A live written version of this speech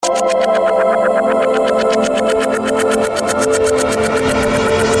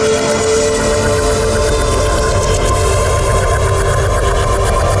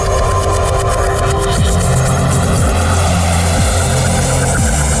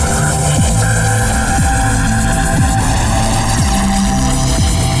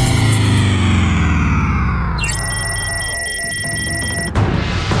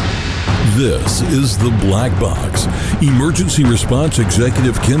This is The Black Box. Emergency Response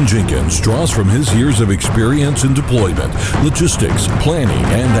Executive Ken Jenkins draws from his years of experience in deployment, logistics, planning,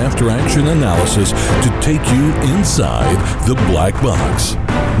 and after-action analysis to take you inside The Black Box.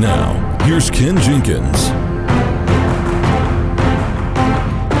 Now, here's Ken Jenkins.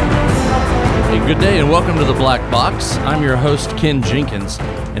 Hey, good day and welcome to The Black Box. I'm your host, Ken Jenkins,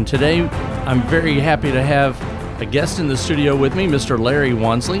 and today I'm very happy to have a guest in the studio with me, Mr. Larry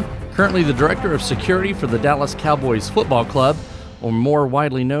Wansley, currently the Director of Security for the Dallas Cowboys Football Club, or more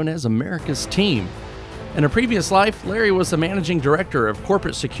widely known as America's Team. In a previous life, Larry was the Managing Director of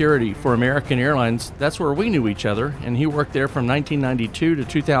Corporate Security for American Airlines. That's where we knew each other, and he worked there from 1992 to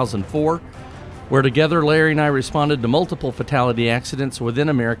 2004, where together Larry and I responded to multiple fatality accidents within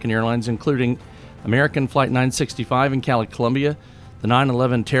American Airlines, including American Flight 965 in Cali, Colombia, the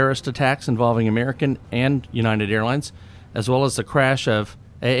 9/11 terrorist attacks involving American and United Airlines, as well as the crash of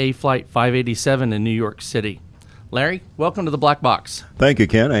AA Flight 587 in New York City. Larry, welcome to the Black Box. Thank you,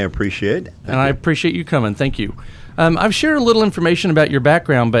 Ken. I appreciate it. I appreciate you coming. Thank you. I've shared a little information about your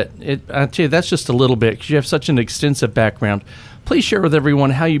background, but I tell you, that's just a little bit because you have such an extensive background. Please share with everyone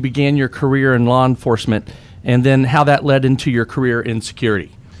how you began your career in law enforcement and then how that led into your career in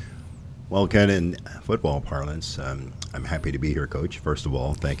security. Well, Ken, in football parlance, I'm happy to be here, Coach. First of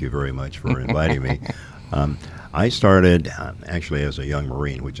all, thank you very much for inviting me. I started actually as a young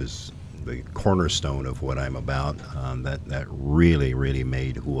Marine, which is the cornerstone of what I'm about. That really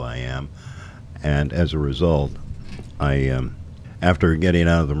made who I am. And as a result, after getting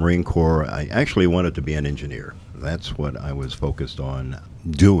out of the Marine Corps, I actually wanted to be an engineer. That's what I was focused on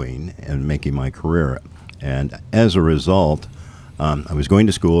doing and making my career. And as a result, I was going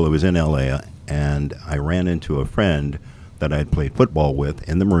to school. I was in L.A., and I ran into a friend that I had played football with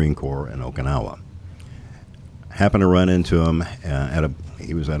in the Marine Corps in Okinawa. Happened to run into him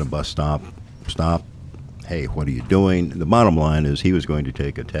he was at a bus stop. Hey, what are you doing? The bottom line is he was going to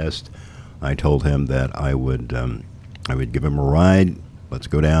take a test. I told him that I would give him a ride. Let's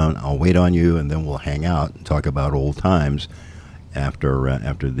go down. I'll wait on you, and then we'll hang out and talk about old times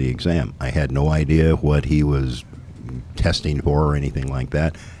after the exam. I had no idea what he was testing for or anything like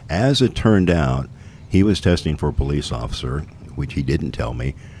that. As it turned out, he was testing for a police officer, which he didn't tell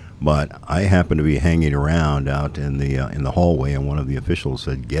me. But I happened to be hanging around out in the hallway, and one of the officials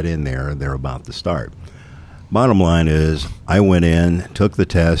said, "Get in there, they're about to start." Bottom line is, I went in, took the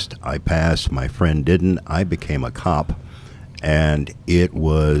test, I passed, my friend didn't, I became a cop, and it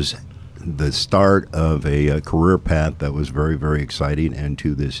was the start of a career path that was very, very exciting, and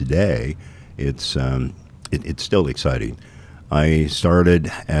to this day, it's still exciting. I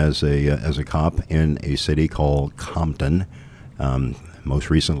started as a cop in a city called Compton.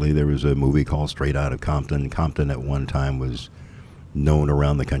 Most recently, there was a movie called Straight Outta Compton. Compton at one time was known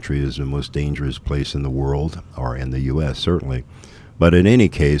around the country as the most dangerous place in the world, or in the U.S. certainly. But in any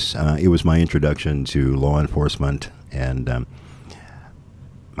case, it was my introduction to law enforcement, and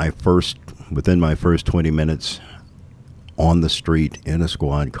within my first 20 minutes on the street in a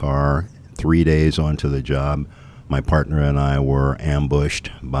squad car, 3 days onto the job, my partner and I were ambushed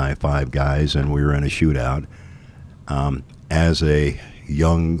by 5 guys, and we were in a shootout. As a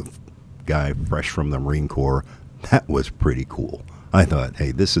young guy fresh from the Marine Corps, that was pretty cool. I thought,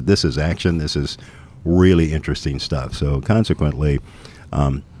 hey, this is action. This is really interesting stuff. So consequently,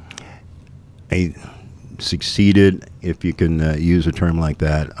 I succeeded, if you can use a term like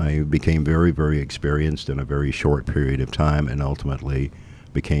that. I became very, very experienced in a very short period of time, and ultimately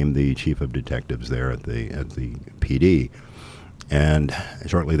became the chief of detectives there at the PD. And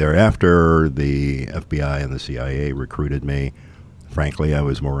shortly thereafter, the FBI and the CIA recruited me. Frankly, I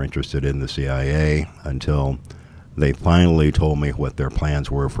was more interested in the CIA until they finally told me what their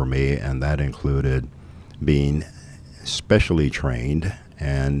plans were for me, and that included being specially trained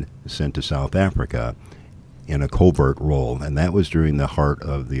and sent to South Africa in a covert role. And that was during the heart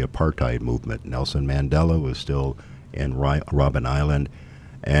of the apartheid movement. Nelson Mandela was still in Robben Island.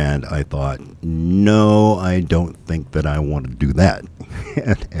 And I thought, no, I don't think that I want to do that.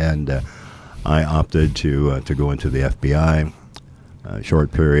 and I opted to go into the FBI. A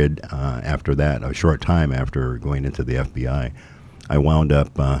short time after going into the FBI, I wound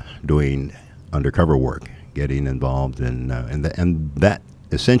up doing undercover work, getting involved in and that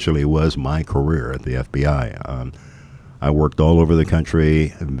essentially was my career at the FBI. I worked all over the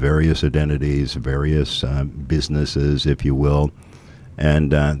country, various identities, various businesses, if you will.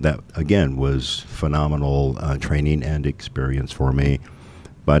 And that, again, was phenomenal training and experience for me.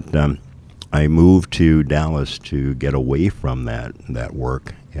 But I moved to Dallas to get away from that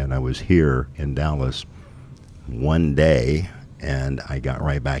work. And I was here in Dallas one day, and I got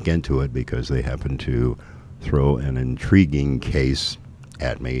right back into it because they happened to throw an intriguing case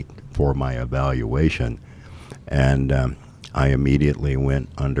at me for my evaluation. And I immediately went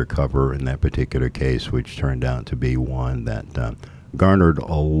undercover in that particular case, which turned out to be one that garnered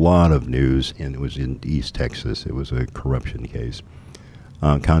a lot of news, and it was in East Texas. It was a corruption case.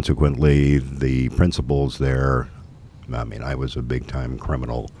 Consequently, the principals there, I mean, I was a big-time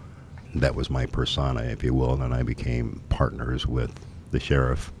criminal. That was my persona, if you will, and I became partners with the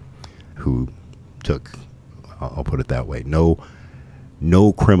sheriff who took, I'll put it that way,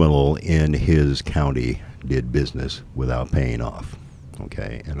 no criminal in his county did business without paying off.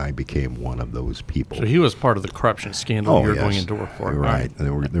 Okay, and I became one of those people. So he was part of the corruption scandal you were going into work for. Right.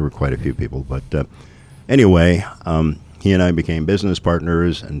 There were quite a few people. But anyway, he and I became business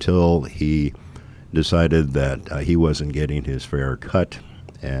partners until he decided that he wasn't getting his fair cut.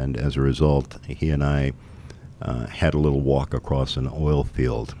 And as a result, he and I had a little walk across an oil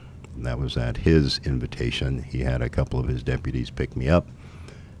field. And that was at his invitation. He had a couple of his deputies pick me up.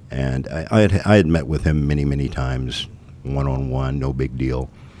 And I had met with him many, many times, one-on-one, no big deal.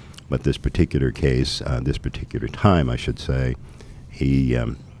 But this particular case, this particular time, I should say, he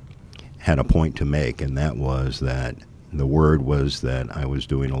had a point to make, and that was that the word was that I was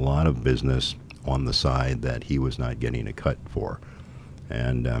doing a lot of business on the side that he was not getting a cut for.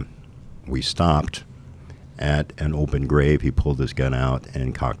 And we stopped at an open grave. He pulled his gun out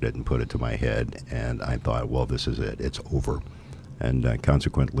and cocked it and put it to my head. And I thought, well, this is it. It's over. And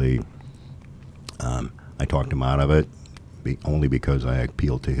consequently, I talked him out of it only because I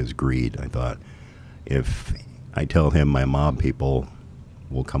appealed to his greed. I thought, if I tell him my mob people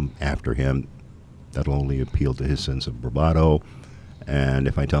will come after him, that'll only appeal to his sense of bravado. And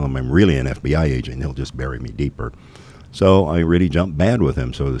if I tell him I'm really an FBI agent, he'll just bury me deeper. So I really jumped bad with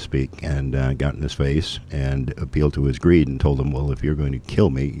him, so to speak, and got in his face and appealed to his greed and told him, well, if you're going to kill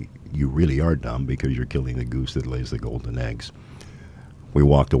me, you really are dumb because you're killing the goose that lays the golden eggs. We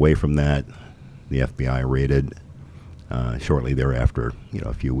walked away from that. The FBI raided shortly thereafter,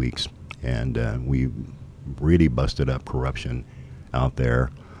 a few weeks, and we really busted up corruption out there.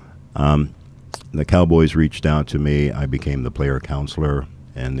 The Cowboys reached out to me. I became the player counselor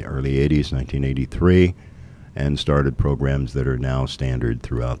in the early 80s, 1983, and started programs that are now standard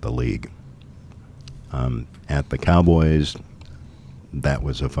throughout the league. At the Cowboys, that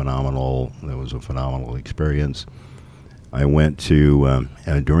was a phenomenal experience. I went to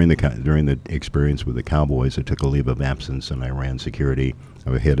during the experience with the Cowboys, I took a leave of absence and I ran security. I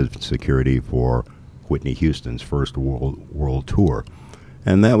was head of security for Whitney Houston's first world tour,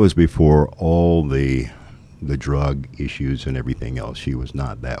 and that was before all the drug issues and everything else. She was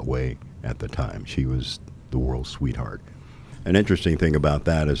not that way at the time. She was the world's sweetheart. An interesting thing about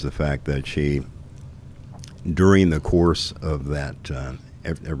that is the fact that she, during the course of that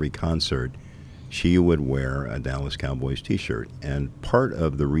every concert, she would wear a Dallas Cowboys t-shirt. And part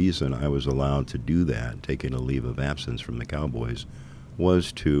of the reason I was allowed to do that, taking a leave of absence from the Cowboys,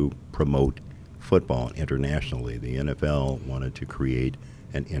 was to promote football internationally. The NFL wanted to create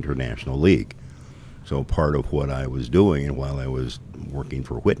an international league. So part of what I was doing while I was working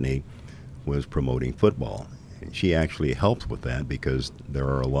for Whitney was promoting football. And she actually helped with that because there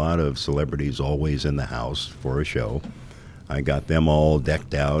are a lot of celebrities always in the house for a show. I got them all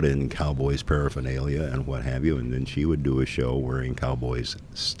decked out in Cowboys paraphernalia and what have you, and then she would do a show wearing Cowboys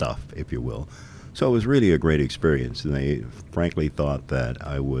stuff, if you will. So it was really a great experience, and they frankly thought that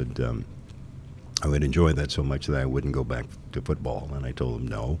I would enjoy that so much that I wouldn't go back to football. And I told them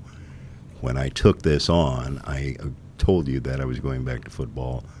no. When I took this on, I told you that I was going back to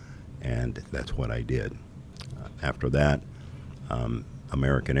football, and that's what I did. After that,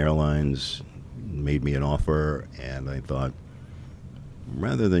 American Airlines made me an offer, and I thought,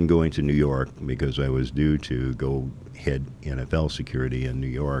 rather than going to New York, because I was due to go head NFL security in New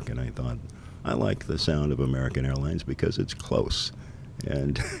York, and I thought, I like the sound of American Airlines because it's close.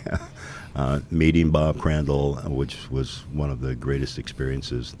 And meeting Bob Crandall, which was one of the greatest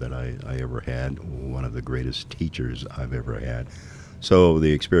experiences that I ever had, one of the greatest teachers I've ever had. So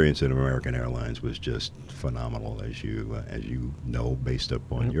the experience at American Airlines was just phenomenal, as you know, based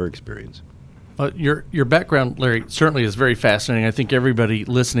upon your experience. Your background, Larry, certainly is very fascinating. I think everybody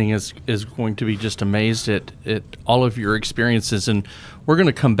listening is going to be just amazed at all of your experiences. And we're going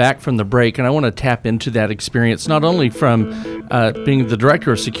to come back from the break, and I want to tap into that experience, not only from being the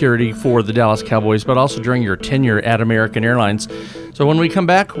director of security for the Dallas Cowboys, but also during your tenure at American Airlines. So when we come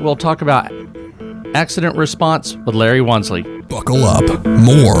back, we'll talk about accident response with Larry Wansley. Buckle up.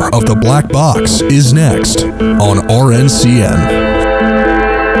 More of The Black Box is next on RNCN.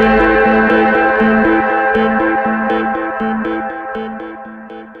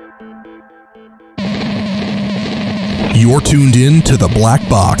 You're tuned in to The Black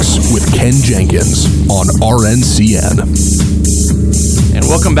Box with Ken Jenkins on RNCN. And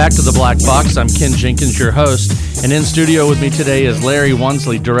welcome back to The Black Box. I'm Ken Jenkins, your host. And in studio with me today is Larry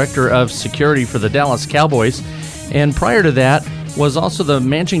Wansley, Director of Security for the Dallas Cowboys. And prior to that was also the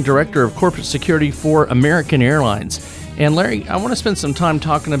Managing Director of Corporate Security for American Airlines. And Larry, I want to spend some time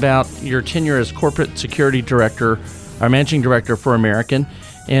talking about your tenure as Corporate Security Director, or Managing Director for American,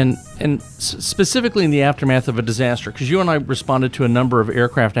 and specifically in the aftermath of a disaster, because you and I responded to a number of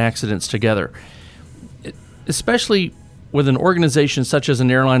aircraft accidents together. Especially with an organization such as an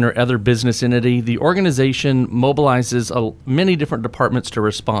airline or other business entity, the organization mobilizes many different departments to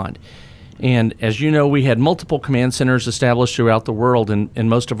respond. And as you know, we had multiple command centers established throughout the world in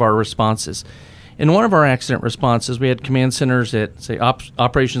most of our responses. In one of our accident responses, we had command centers at, say,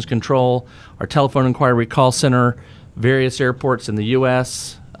 Operations Control, our Telephone Inquiry Call Center, various airports in the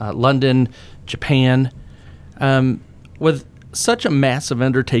U.S., London, Japan. With such a massive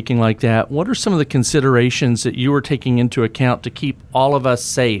undertaking like that, what are some of the considerations that you were taking into account to keep all of us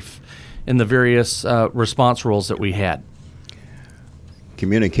safe in the various response roles that we had?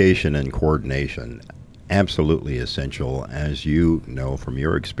 Communication and coordination, absolutely essential. As you know from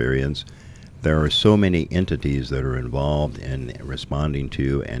your experience, there are so many entities that are involved in responding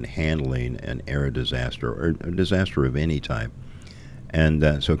to and handling an air disaster or a disaster of any type.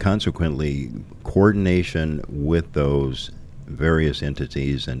 And so consequently, coordination with those various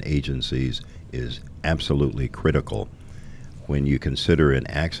entities and agencies is absolutely critical. When you consider an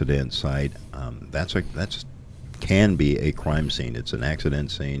accident site, that's can be a crime scene. It's an accident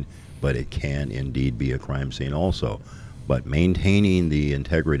scene, but it can indeed be a crime scene also. But maintaining the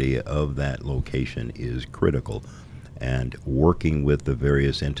integrity of that location is critical, and working with the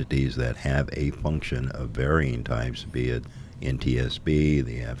various entities that have a function of varying types, be it NTSB,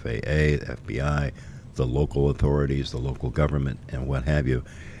 the FAA, the FBI, the local authorities, the local government, and what have you,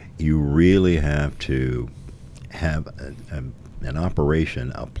 you really have to have an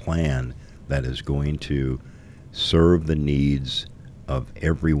operation, a plan that is going to serve the needs of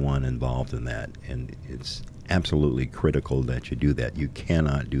everyone involved in that. And it's absolutely critical that you do that. You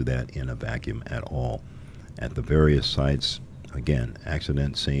cannot do that in a vacuum at all. At the various sites, again,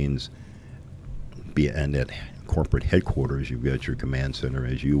 accident scenes, and at corporate headquarters, you've got your command center,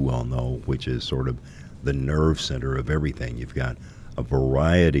 as you well know, which is sort of the nerve center of everything. You've got a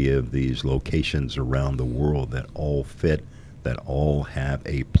variety of these locations around the world that all fit, that all have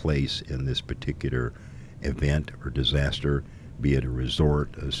a place in this particular event or disaster, be it a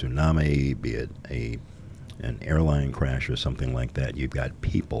resort, a tsunami, be it an airline crash or something like that. You've got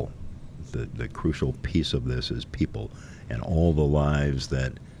people. The crucial piece of this is people and all the lives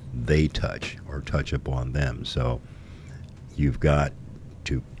that they touch or touch upon them. So you've got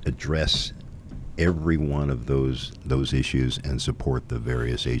to address every one of those issues and support the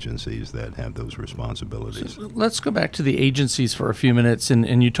various agencies that have those responsibilities. So let's go back to the agencies for a few minutes.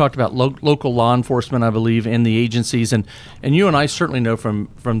 And you talked about local law enforcement, I believe, and the agencies. And you and I certainly know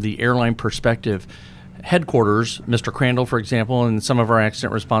from the airline perspective, headquarters, Mr. Crandall, for example, in some of our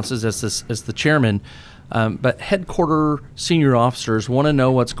accident responses as the chairman, but headquarter senior officers want to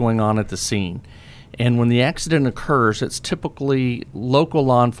know what's going on at the scene. And when the accident occurs, it's typically local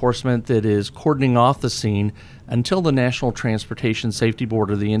law enforcement that is cordoning off the scene until the National Transportation Safety Board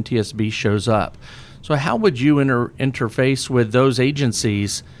or the NTSB shows up. So how would you interface with those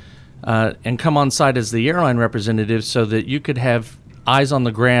agencies and come on site as the airline representative so that you could have eyes on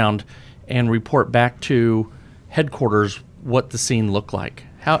the ground and report back to headquarters what the scene looked like?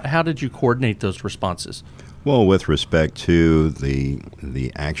 How did you coordinate those responses? Well, with respect to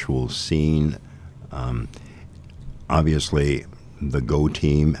the actual scene, obviously the GO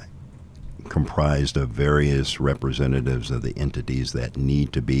team comprised of various representatives of the entities that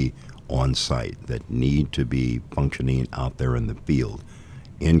need to be on site, that need to be functioning out there in the field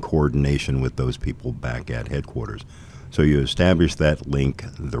in coordination with those people back at headquarters. So you establish that link,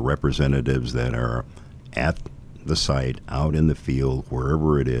 the representatives that are at the site, out in the field,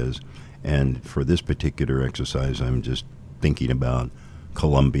 wherever it is. And for this particular exercise, I'm just thinking about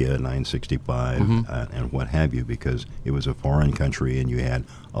Colombia 965 and what have you, because it was a foreign country and you had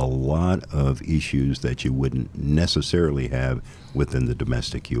a lot of issues that you wouldn't necessarily have within the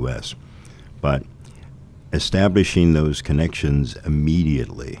domestic U.S. But establishing those connections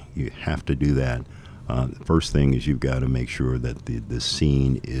immediately, you have to do that. The first thing is you've got to make sure that the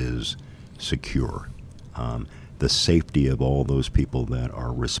scene is secure. The safety of all those people that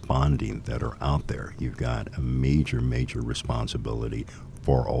are responding, that are out there, you've got a major, major responsibility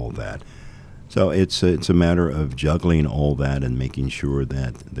for all that. So it's a matter of juggling all that and making sure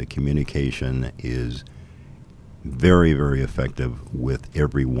that the communication is very, very effective with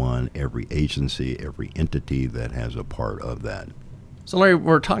everyone, every agency, every entity that has a part of that. So, Larry,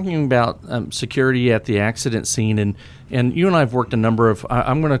 we're talking about security at the accident scene, and you and I have worked a number of,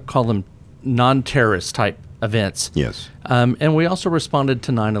 I'm going to call them non-terrorist type events. Yes. And we also responded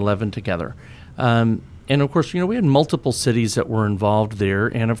to 9/11 together. And, of course, we had multiple cities that were involved there.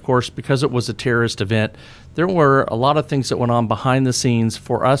 And, of course, because it was a terrorist event, there were a lot of things that went on behind the scenes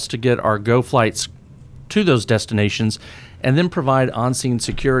for us to get our go flights to those destinations and then provide on-scene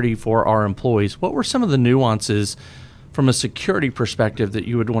security for our employees. What were some of the nuances from a security perspective that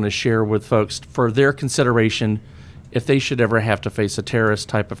you would want to share with folks for their consideration if they should ever have to face a terrorist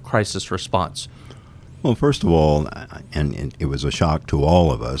type of crisis response? Well, first of all, and it was a shock to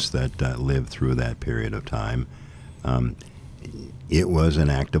all of us that lived through that period of time, it was an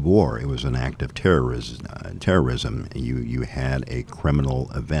act of war. It was an act of terrorism. You had a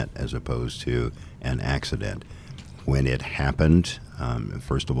criminal event as opposed to an accident. When it happened,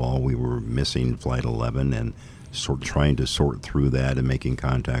 first of all, we were missing Flight 11 and trying to sort through that and making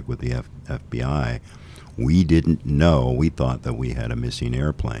contact with the FBI. We didn't know. We thought that we had a missing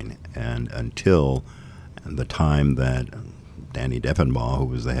airplane. And until the time that Danny Deffenbaugh, who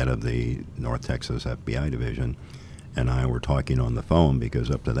was the head of the North Texas FBI division, and I were talking on the phone, because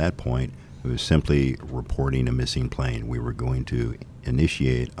up to that point, it was simply reporting a missing plane. We were going to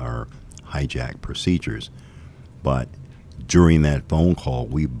initiate our hijack procedures. But during that phone call,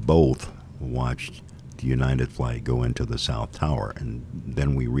 we both watched the United flight go into the South Tower, and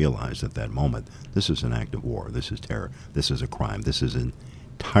then we realized at that moment, this is an act of war, this is terror, this is a crime, this is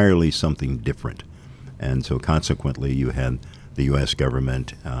entirely something different. And so consequently, you had the U.S.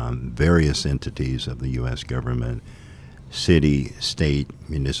 government, various entities of the U.S. government, city, state,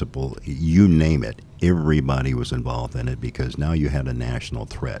 municipal, you name it, everybody was involved in it, because now you had a national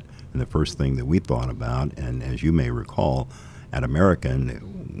threat. And the first thing that we thought about, and as you may recall, at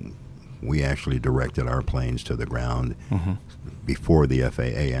American, we actually directed our planes to the ground before the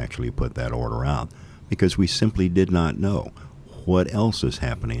FAA actually put that order out, because we simply did not know what else is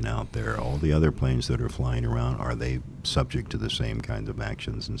happening out there. All the other planes that are flying around, are they subject to the same kinds of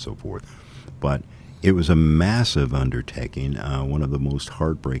actions and so forth? But it was a massive undertaking, one of the most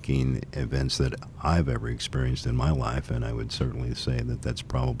heartbreaking events that I've ever experienced in my life, and I would certainly say that that's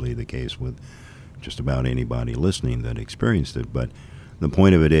probably the case with just about anybody listening that experienced it. But the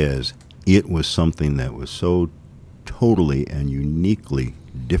point of it is, it was something that was so totally and uniquely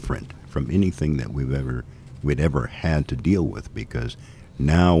different from anything that we'd ever had to deal with, because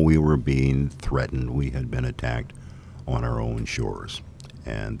now we were being threatened. We had been attacked on our own shores,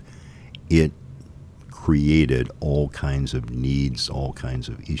 and it created all kinds of needs, all kinds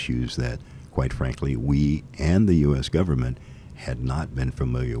of issues that, quite frankly, we and the U.S. government had not been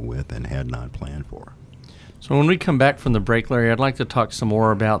familiar with and had not planned for. So when we come back from the break, Larry, I'd like to talk some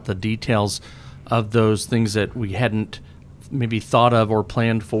more about the details of those things that we hadn't maybe thought of or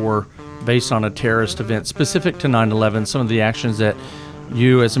planned for based on a terrorist event specific to 9/11, some of the actions that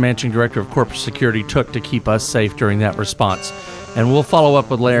you as the Managing Director of Corporate Security took to keep us safe during that response. And we'll follow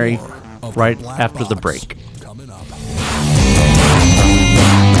up with Larry right after the break. Coming up.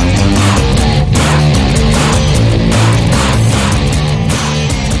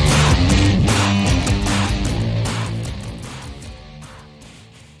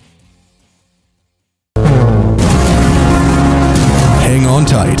 Hang on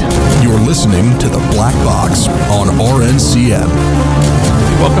tight. You're listening to The Black Box on RNCM.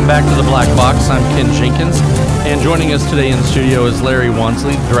 Welcome back to The Black Box. I'm Ken Jenkins, and joining us today in the studio is Larry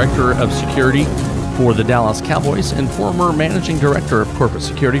Wansley, Director of Security for the Dallas Cowboys and former Managing Director of Corporate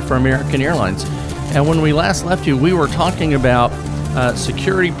Security for American Airlines. And when we last left you, we were talking about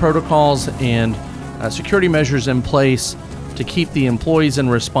security protocols and security measures in place to keep the employees and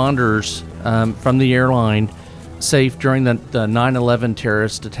responders from the airline safe during the 9/11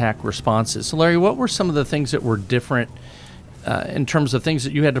 terrorist attack responses. So, Larry, what were some of the things that were different in terms of things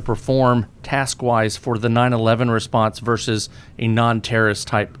that you had to perform task-wise for the 9/11 response versus a non-terrorist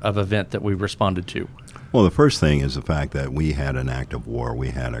type of event that we responded to? Well, the first thing is the fact that we had an act of war. We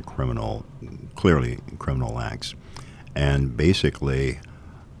had clearly criminal acts. And basically,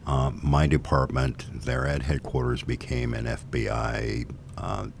 my department there at headquarters became an FBI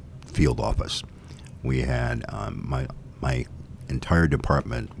field office. We had my entire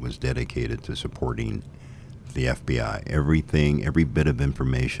department was dedicated to supporting the FBI. Everything, every bit of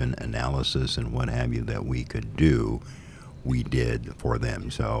information, analysis, and what have you that we could do, we did for them.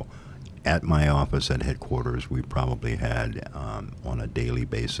 So at my office at headquarters, we probably had, on a daily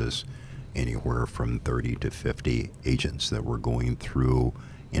basis, anywhere from 30 to 50 agents that were going through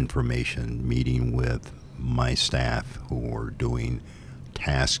information, meeting with my staff who were doing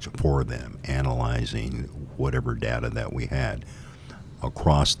tasks for them, analyzing whatever data that we had.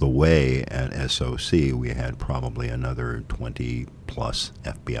 Across the way at SOC, we had probably another 20 plus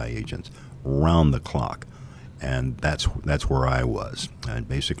FBI agents round the clock. And that's where I was. I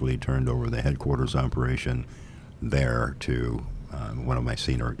basically turned over the headquarters operation there to one of my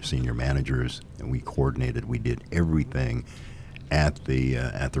senior managers, and we coordinated. We did everything at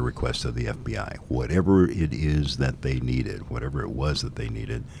the request of the FBI. Whatever it is that they needed, whatever it was that they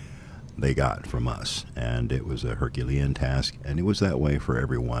needed, they got from us. And it was a Herculean task, and it was that way for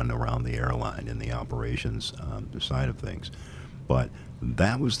everyone around the airline in the operations side of things. But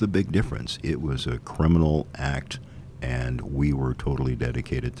that was the big difference. It was a criminal act, and we were totally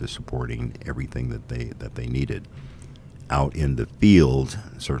dedicated to supporting everything that they needed. Out in the field,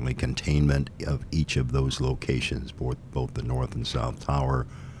 certainly containment of each of those locations, both the North and South Tower,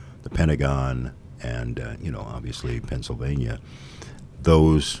 the Pentagon, and obviously Pennsylvania,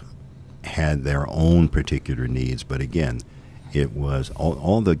 those had their own particular needs. But again, it was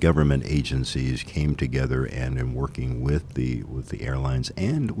all the government agencies came together, and in working with the airlines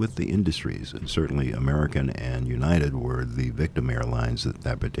and with the industries. And certainly American and United were the victim airlines at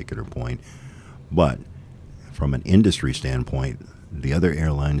that particular point. But from an industry standpoint, the other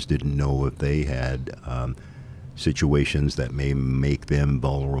airlines didn't know if they had situations that may make them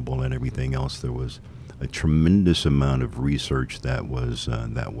vulnerable and everything else. There was a tremendous amount of research that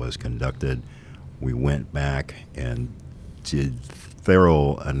was conducted. We went back and did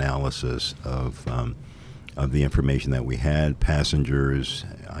thorough analysis of the information that we had, passengers,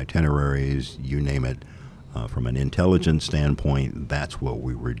 itineraries, you name it. From an intelligence standpoint, that's what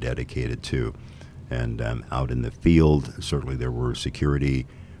we were dedicated to. And out in the field, certainly there were security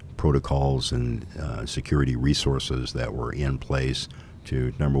protocols and security resources that were in place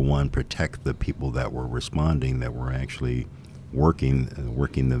to, number one, protect the people that were responding, that were actually working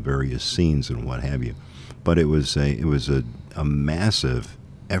the various scenes and what have you. But it was a massive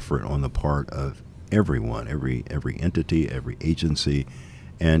effort on the part of everyone, every entity, every agency,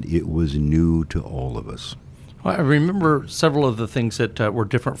 and it was new to all of us. Well, I remember several of the things that were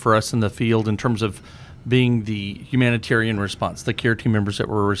different for us in the field in terms of being the humanitarian response, the care team members that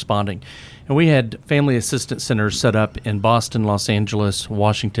were responding. And we had family assistance centers set up in Boston, Los Angeles,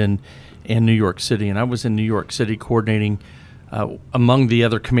 Washington, and New York City. And I was in New York City coordinating among the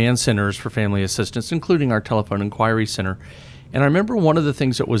other command centers for family assistance, including our telephone inquiry center. And I remember one of the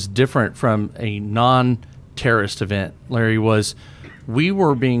things that was different from a non-terrorist event, Larry, was we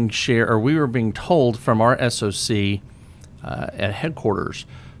were being told from our SOC at headquarters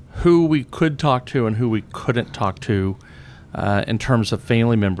who we could talk to and who we couldn't talk to in terms of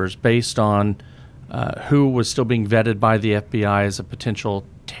family members based on who was still being vetted by the FBI as a potential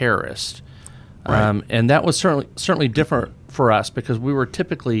terrorist. Right. And that was certainly different for us because we were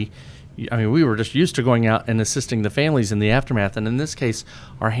we were just used to going out and assisting the families in the aftermath. And in this case,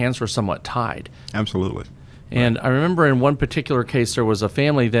 our hands were somewhat tied. Absolutely. And I remember in one particular case, there was a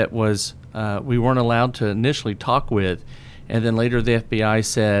family that was we weren't allowed to initially talk with. And then later the FBI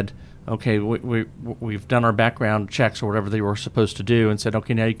said, okay, we've done our background checks or whatever they were supposed to do and said,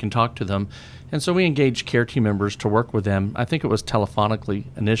 okay, now you can talk to them. And so we engaged care team members to work with them. I think it was telephonically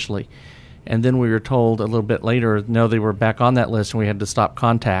initially. And then we were told a little bit later, no, they were back on that list and we had to stop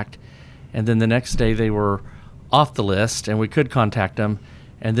contact. And then the next day they were off the list and we could contact them.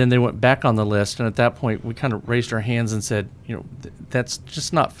 And then they went back on the list. And at that point, we kind of raised our hands and said, that's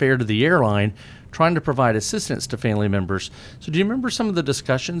just not fair to the airline trying to provide assistance to family members. So do you remember some of the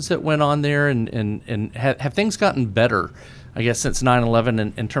discussions that went on there and have things gotten better, I guess, since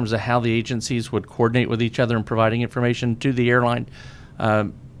 9/11 in terms of how the agencies would coordinate with each other in providing information to the airline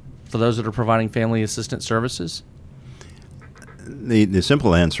for those that are providing family assistance services? The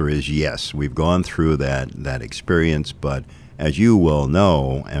simple answer is yes. We've gone through that experience, but as you well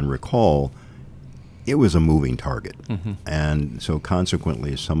know and recall, it was a moving target. Mm-hmm. And so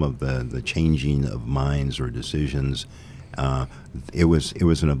consequently, some of the changing of minds or decisions It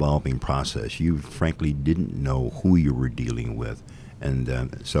was an evolving process. You frankly didn't know who you were dealing with,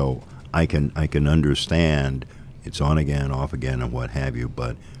 and so I can understand it's on again, off again, and what have you.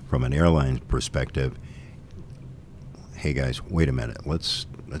 But from an airline perspective, hey guys, wait a minute. Let's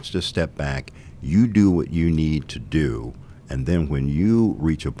just step back. You do what you need to do, and then when you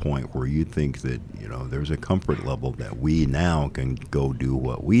reach a point where you think that there's a comfort level that we now can go do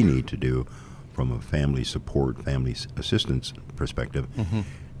what we need to do from a family support, family assistance perspective,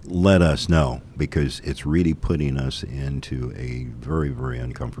 let us know, because it's really putting us into a very, very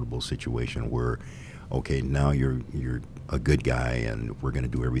uncomfortable situation where, okay, now you're a good guy and we're going to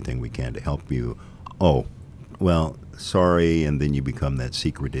do everything we can to help you. Oh, well, sorry, and then you become that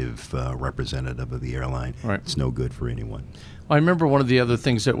secretive representative of the airline. Right. It's no good for anyone. I remember one of the other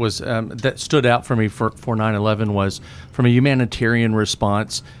things that was that stood out for me for 9/11 was, from a humanitarian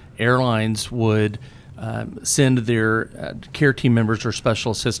response, airlines would send their care team members or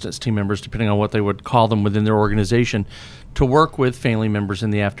special assistance team members, depending on what they would call them within their organization, to work with family members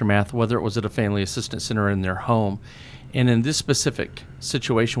in the aftermath, whether it was at a family assistance center or in their home. And in this specific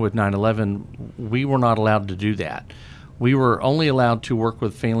situation with 9/11, we were not allowed to do that. We were only allowed to work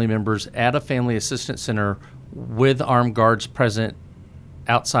with family members at a family assistance center with armed guards present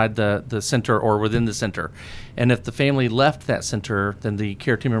outside the center or within the center. And if the family left that center, then the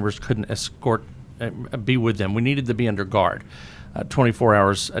care team members couldn't be with them. We needed to be under guard 24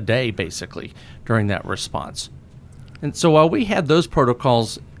 hours a day, basically, during that response. And so while we had those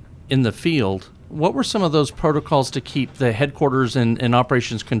protocols in the field, what were some of those protocols to keep the headquarters and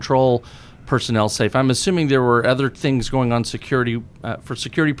operations control personnel safe? I'm assuming there were other things going on security for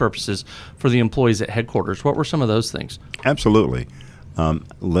security purposes for the employees at headquarters. What were some of those things? Absolutely.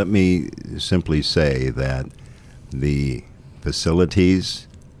 Let me simply say that the facilities,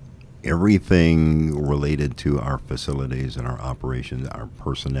 everything related to our facilities and our operations, our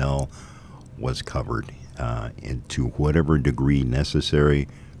personnel was covered to whatever degree necessary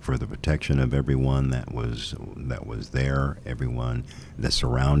for the protection of everyone that was there, everyone, the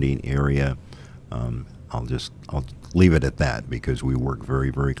surrounding area. I'll leave it at that, because we work very,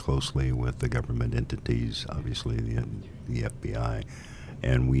 very closely with the government entities, obviously the FBI,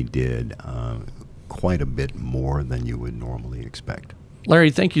 and we did quite a bit more than you would normally expect.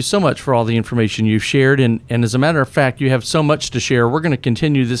 Larry, thank you so much for all the information you've shared. And as a matter of fact, you have so much to share. We're going to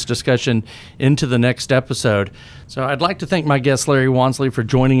continue this discussion into the next episode. So I'd like to thank my guest, Larry Wansley, for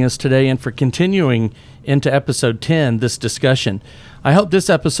joining us today and for continuing into episode 10, this discussion. I hope this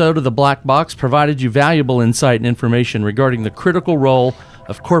episode of The Black Box provided you valuable insight and information regarding the critical role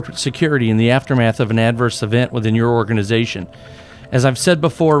of corporate security in the aftermath of an adverse event within your organization. As I've said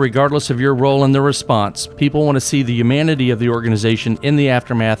before, regardless of your role in the response, people want to see the humanity of the organization in the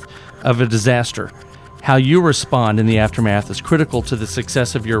aftermath of a disaster. How you respond in the aftermath is critical to the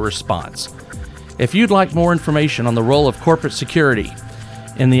success of your response. If you'd like more information on the role of corporate security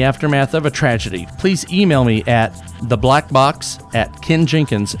in the aftermath of a tragedy, please email me at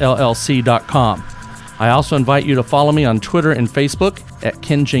theblackbox@kenjenkinsllc.com. I also invite you to follow me on Twitter and Facebook at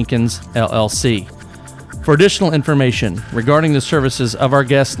Ken Jenkins LLC. For additional information regarding the services of our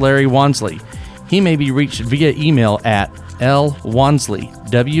guest, Larry Wansley, he may be reached via email at lwansley,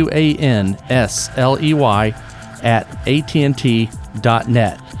 WANSLEY,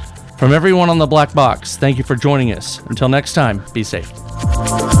 @AT&T.net. From everyone on The Black Box, thank you for joining us. Until next time, be safe.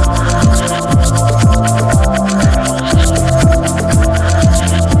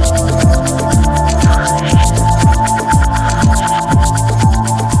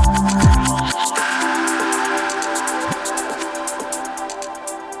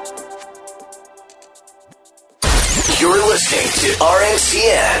 You're listening to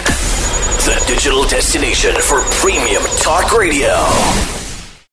RNCN, the digital destination for premium talk radio.